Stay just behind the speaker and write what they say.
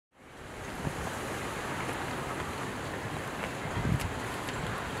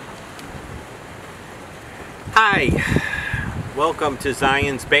Hi, welcome to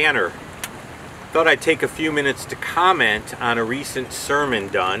Zion's Banner. Thought I'd take a few minutes to comment on a recent sermon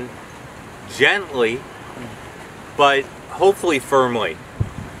done, gently, but hopefully firmly,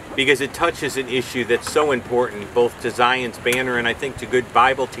 because it touches an issue that's so important both to Zion's Banner and I think to good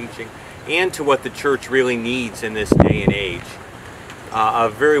Bible teaching and to what the church really needs in this day and age. A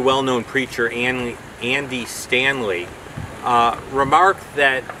very well-known preacher, Andy Stanley, remarked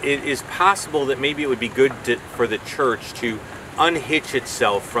that it is possible that maybe it would be good for the church to unhitch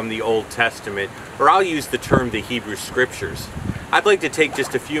itself from the Old Testament, or I'll use the term the Hebrew Scriptures. I'd like to take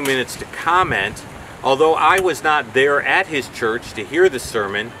just a few minutes to comment. Although I was not there at his church to hear the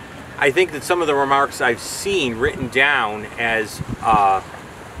sermon, I think that some of the remarks I've seen written down as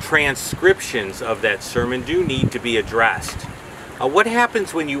transcriptions of that sermon do need to be addressed. What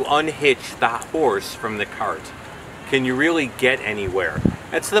happens when you unhitch the horse from the cart? Can you really get anywhere?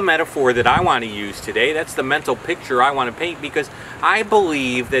 That's the metaphor that I want to use today. That's the mental picture I want to paint, because I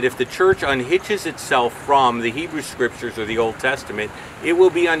believe that if the church unhitches itself from the Hebrew Scriptures or the Old Testament, it will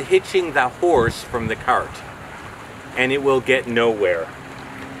be unhitching the horse from the cart, and it will get nowhere.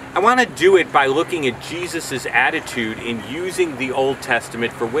 I want to do it by looking at Jesus' attitude in using the Old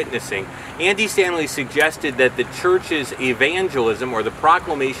Testament for witnessing. Andy Stanley suggested that the church's evangelism, or the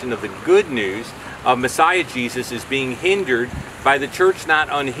proclamation of the good news of Messiah Jesus, is being hindered by the church not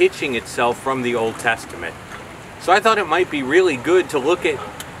unhitching itself from the Old Testament. So I thought it might be really good to look at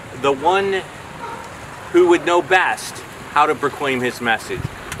the one who would know best how to proclaim his message,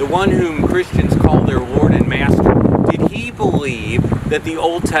 the one whom Christians call their Lord and Master. Did he believe that the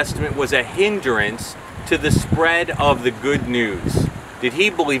Old Testament was a hindrance to the spread of the good news? Did he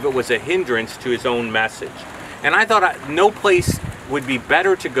believe it was a hindrance to his own message? And I thought no place would be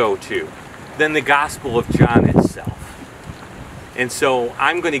better to go to than the Gospel of John itself. And so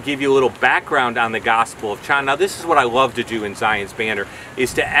I'm going to give you a little background on the Gospel of John. Now, this is what I love to do in Zion's Banner,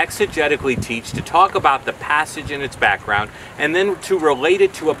 is to exegetically teach, to talk about the passage and its background, and then to relate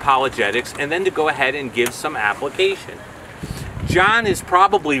it to apologetics, and then to go ahead and give some application. John is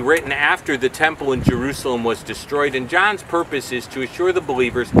probably written after the temple in Jerusalem was destroyed, and John's purpose is to assure the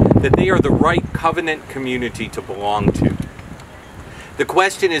believers that they are the right covenant community to belong to. The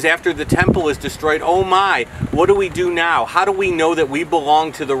question is, after the temple is destroyed, oh my, what do we do now? How do we know that we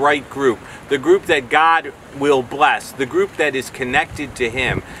belong to the right group? The group that God will bless, the group that is connected to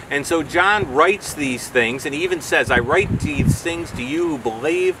Him. And so John writes these things, and he even says, I write these things to you who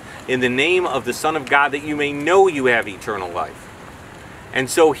believe in the name of the Son of God, that you may know you have eternal life. And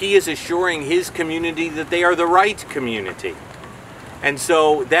so he is assuring his community that they are the right community. And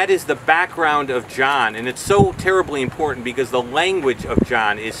so that is the background of John, and it's so terribly important because the language of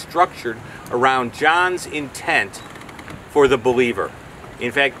John is structured around John's intent for the believer.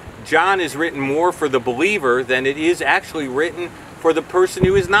 In fact, John is written more for the believer than it is actually written for the person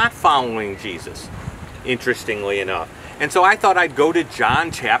who is not following Jesus, interestingly enough. And so I thought I'd go to John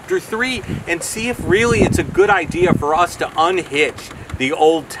chapter 3 and see if really it's a good idea for us to unhitch the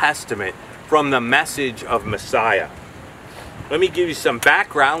Old Testament from the message of Messiah. Let me give you some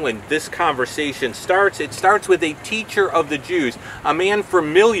background when this conversation starts. It starts with a teacher of the Jews, a man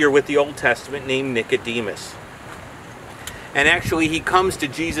familiar with the Old Testament named Nicodemus. And actually he comes to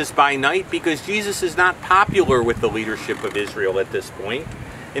Jesus by night because Jesus is not popular with the leadership of Israel at this point.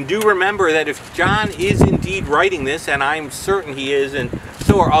 And do remember that if John is indeed writing this, and I'm certain he is, and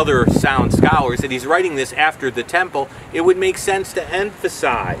so are other sound scholars, that he's writing this after the temple, it would make sense to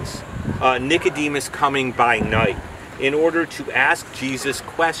emphasize Nicodemus coming by night in order to ask Jesus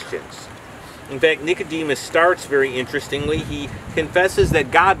questions. In fact, Nicodemus starts very interestingly. He confesses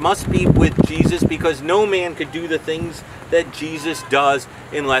that God must be with Jesus because no man could do the things that Jesus does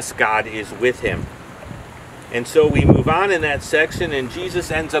unless God is with him. And so we move on in that section, and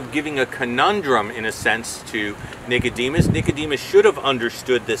Jesus ends up giving a conundrum, in a sense, to Nicodemus. Nicodemus should have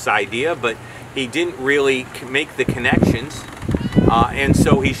understood this idea, but he didn't really make the connections. And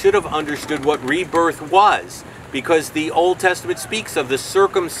so he should have understood what rebirth was, because the Old Testament speaks of the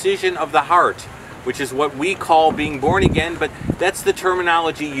circumcision of the heart, which is what we call being born again, but that's the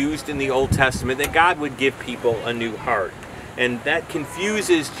terminology used in the Old Testament, that God would give people a new heart. And that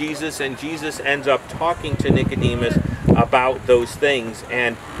confuses Jesus, and Jesus ends up talking to Nicodemus about those things,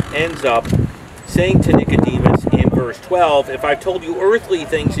 and ends up saying to Nicodemus in verse 12, if I've told you earthly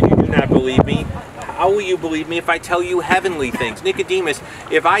things and you do not believe me, how will you believe me if I tell you heavenly things? Nicodemus,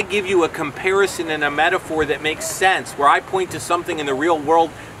 if I give you a comparison and a metaphor that makes sense, where I point to something in the real world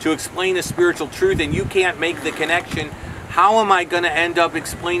to explain a spiritual truth and you can't make the connection, how am I going to end up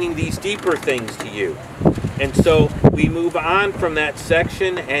explaining these deeper things to you? And so we move on from that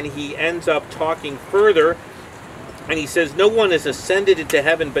section, and he ends up talking further And he says, no one has ascended into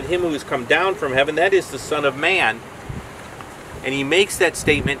heaven but him who has come down from heaven, that is the Son of Man. And he makes that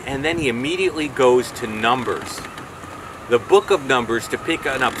statement, and then he immediately goes to Numbers, the book of Numbers, to pick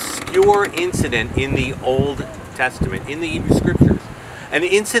an obscure incident in the Old Testament, in the Hebrew Scriptures. An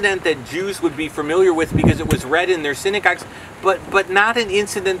incident that Jews would be familiar with because it was read in their synagogues, but not an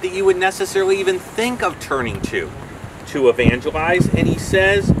incident that you would necessarily even think of turning to evangelize. And he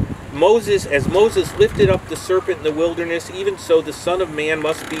says, as Moses lifted up the serpent in the wilderness, even so the Son of Man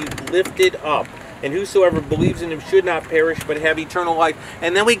must be lifted up. And whosoever believes in him should not perish, but have eternal life.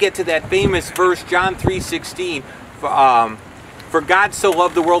 And then we get to that famous verse, John 3:16. For God so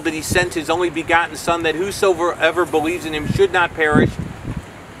loved the world that he sent his only begotten Son, that whosoever believes in him should not perish,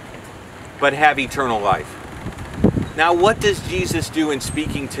 but have eternal life. Now, what does Jesus do in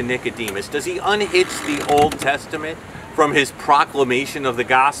speaking to Nicodemus? Does he unhitch the Old Testament from his proclamation of the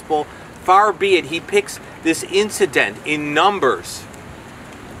gospel? Far be it. He picks this incident in Numbers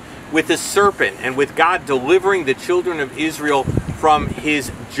with the serpent and with God delivering the children of Israel from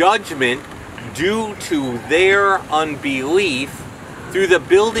his judgment due to their unbelief through the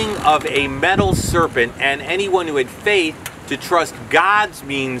building of a metal serpent, and anyone who had faith to trust God's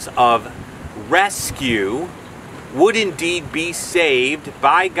means of rescue would indeed be saved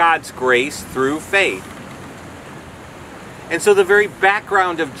by God's grace through faith. And so the very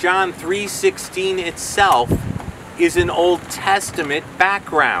background of John 3:16 itself is an Old Testament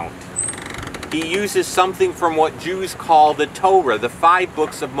background. He uses something from what Jews call the Torah, the 5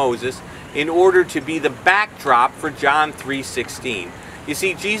 books of Moses, in order to be the backdrop for John 3:16. You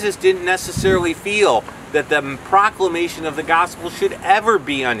see, Jesus didn't necessarily feel that the proclamation of the gospel should ever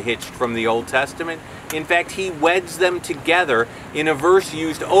be unhitched from the Old Testament. In fact, he weds them together in a verse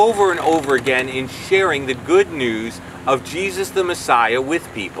used over and over again in sharing the good news of Jesus the Messiah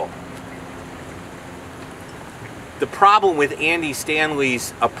with people. The problem with Andy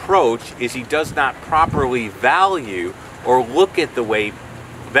Stanley's approach is he does not properly value or look at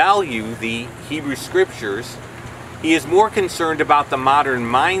the Hebrew Scriptures. He is more concerned about the modern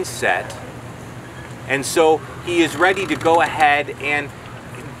mindset, and so he is ready to go ahead and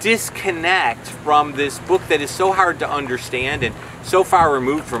disconnect from this book that is so hard to understand and so far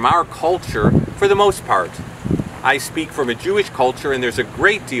removed from our culture for the most part. I speak from a Jewish culture, and there's a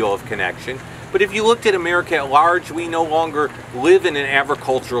great deal of connection. But if you looked at America at large, we no longer live in an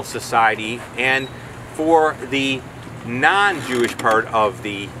agricultural society, and for the non-Jewish part of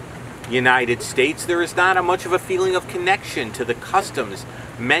the United States, there is not much of a feeling of connection to the customs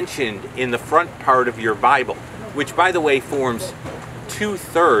mentioned in the front part of your Bible, which, by the way, forms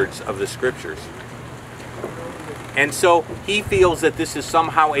 2/3 of the Scriptures. And so he feels that this is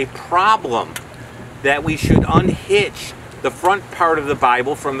somehow a problem, that we should unhitch the front part of the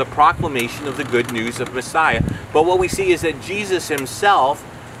Bible from the proclamation of the good news of Messiah. But what we see is that Jesus himself,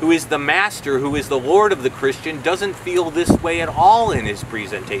 who is the master, who is the Lord of the Christian, doesn't feel this way at all in his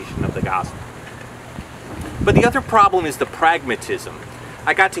presentation of the gospel. But the other problem is the pragmatism.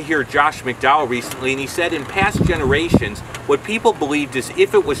 I got to hear Josh McDowell recently, and he said in past generations, what people believed is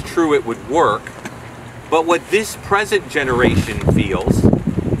if it was true, it would work. But what this present generation feels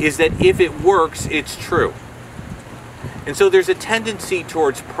is that if it works, it's true. And so there's a tendency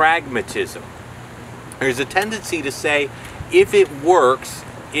towards pragmatism. There's a tendency to say, if it works,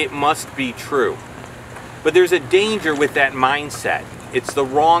 it must be true. But there's a danger with that mindset. It's the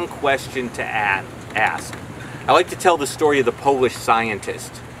wrong question to ask. I like to tell the story of the Polish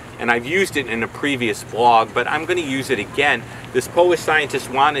scientist, and I've used it in a previous blog, but I'm going to use it again. This Polish scientist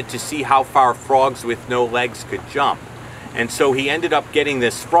wanted to see how far frogs with no legs could jump. And so he ended up getting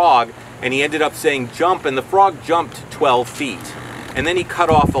this frog, and he ended up saying jump, and the frog jumped 12 feet. And then he cut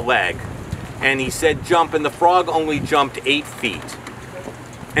off a leg, and he said jump, and the frog only jumped 8 feet.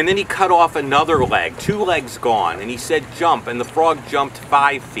 And then he cut off another leg, 2 legs gone, and he said jump, and the frog jumped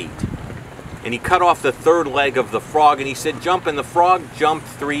 5 feet. And he cut off the 3rd leg of the frog, and he said jump, and the frog jumped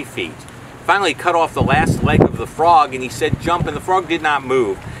 3 feet. Finally, he cut off the last leg of the frog, and he said jump, and the frog did not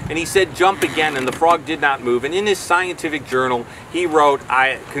move. And he said jump again, and the frog did not move. And in his scientific journal, he wrote,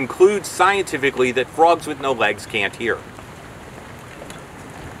 I conclude scientifically that frogs with no legs can't hear.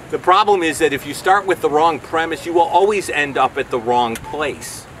 The problem is that if you start with the wrong premise, you will always end up at the wrong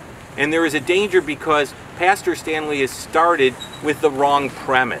place. And there is a danger because Pastor Stanley has started with the wrong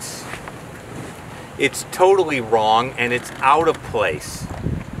premise. It's totally wrong, and it's out of place.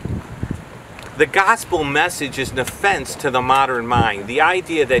 The gospel message is an offense to the modern mind. The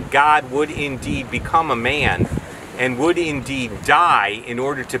idea that God would indeed become a man and would indeed die in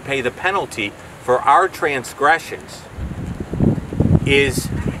order to pay the penalty for our transgressions is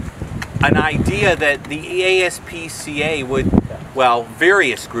an idea that the ASPCA would, well,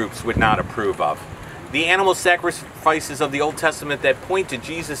 various groups would not approve of. The animal sacrifices of the Old Testament that point to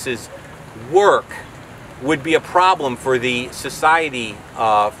Jesus' work would be a problem for the society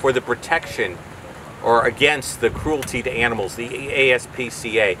for the protection or against the cruelty to animals, the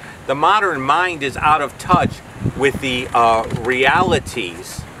ASPCA. The modern mind is out of touch with the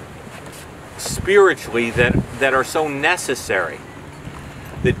realities spiritually that are so necessary.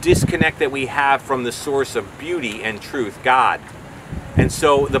 The disconnect that we have from the source of beauty and truth, God. And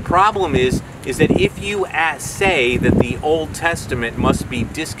so the problem is that if you say that the Old Testament must be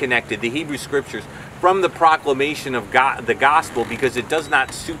disconnected, the Hebrew Scriptures, from the proclamation of God, the gospel, because it does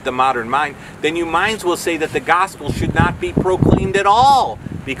not suit the modern mind, then you might as well say that the gospel should not be proclaimed at all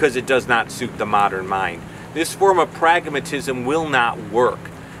because it does not suit the modern mind. This form of pragmatism will not work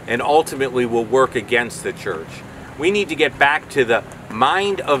and ultimately will work against the church. We need to get back to the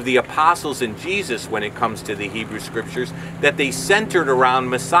mind of the apostles and Jesus when it comes to the Hebrew Scriptures, that they centered around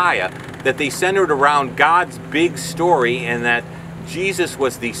Messiah, that they centered around God's big story, and that Jesus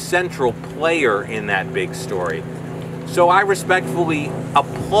was the central player in that big story. So I respectfully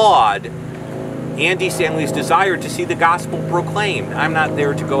applaud Andy Stanley's desire to see the gospel proclaimed. I'm not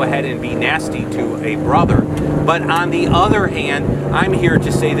there to go ahead and be nasty to a brother. But on the other hand, I'm here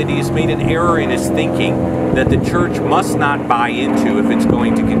to say that he has made an error in his thinking that the church must not buy into if it's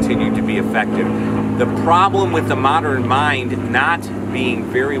going to continue to be effective. The problem with the modern mind not being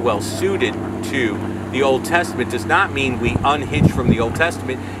very well suited to the Old Testament does not mean we unhitch from the Old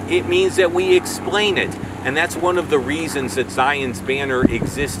Testament. It means that we explain it. And that's one of the reasons that Zion's banner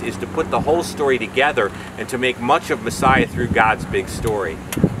exists, is to put the whole story together and to make much of Messiah through God's big story.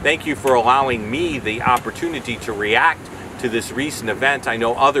 Thank you for allowing me the opportunity to react to this recent event. I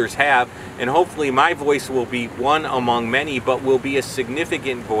know others have, and hopefully my voice will be one among many, but will be a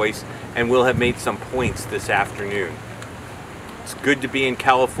significant voice and will have made some points this afternoon. It's good to be in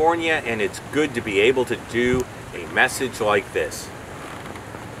California, and it's good to be able to do a message like this.